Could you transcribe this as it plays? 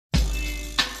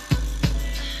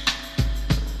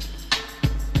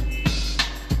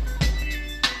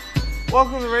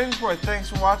Welcome to Ravens Report. Thanks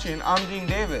for watching. I'm Dean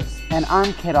Davis. And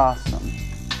I'm Kid Awesome.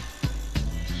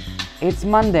 It's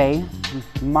Monday,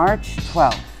 March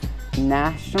 12th,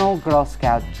 National Girl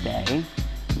Scout Day,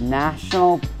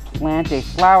 National Plant a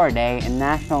Flower Day, and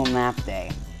National Nap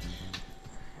Day.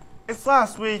 It's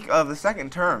last week of the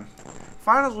second term.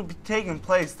 Finals will be taking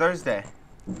place Thursday.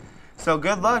 So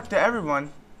good luck to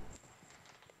everyone.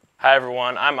 Hi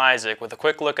everyone, I'm Isaac with a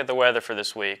quick look at the weather for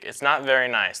this week. It's not very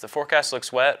nice. The forecast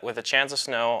looks wet with a chance of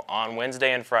snow on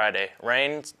Wednesday and Friday.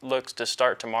 Rain looks to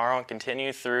start tomorrow and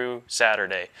continue through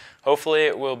Saturday. Hopefully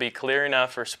it will be clear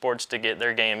enough for sports to get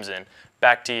their games in.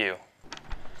 Back to you.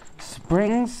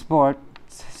 Spring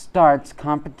sports starts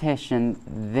competition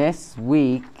this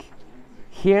week.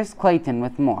 Here's Clayton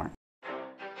with more.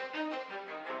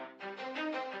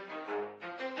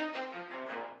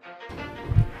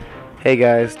 Hey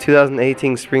guys,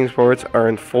 2018 spring sports are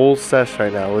in full session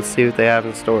right now. Let's see what they have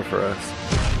in store for us.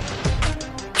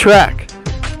 Track,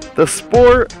 the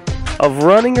sport of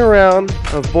running around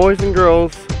of boys and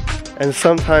girls and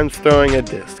sometimes throwing a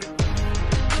disc.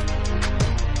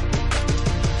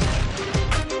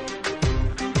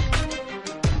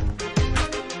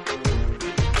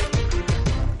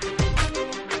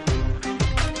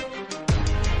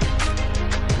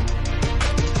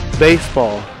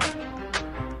 Baseball,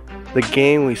 the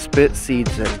game we spit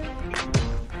seeds in.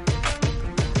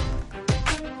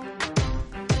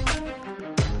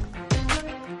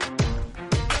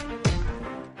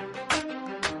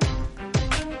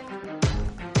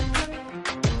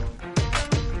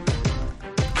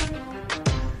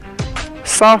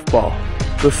 Softball,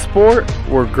 the sport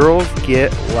where girls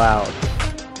get loud.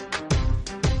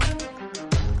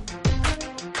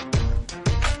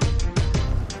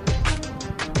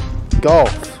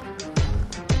 Golf,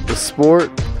 the sport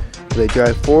where they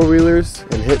drive four-wheelers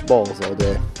and hit balls all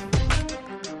day.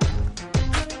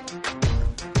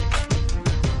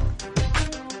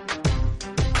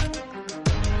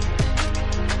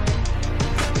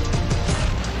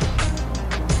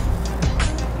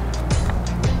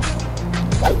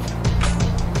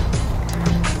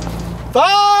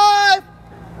 Five!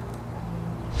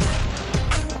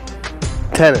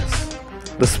 Tennis,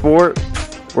 the sport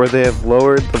where they have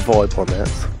lowered the volleyball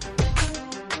nets.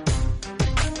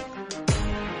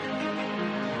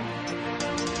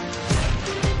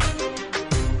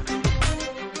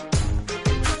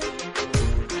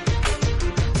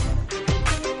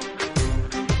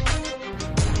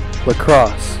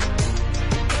 Lacrosse.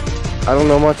 I don't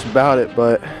know much about it,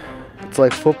 but it's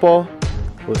like football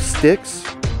with sticks.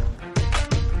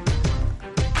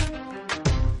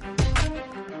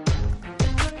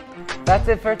 That's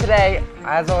it for today.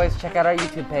 As always, check out our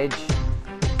YouTube page.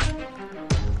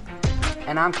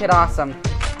 And I'm Kid Awesome.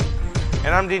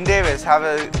 And I'm Dean Davis. Have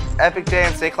an epic day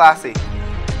and stay classy.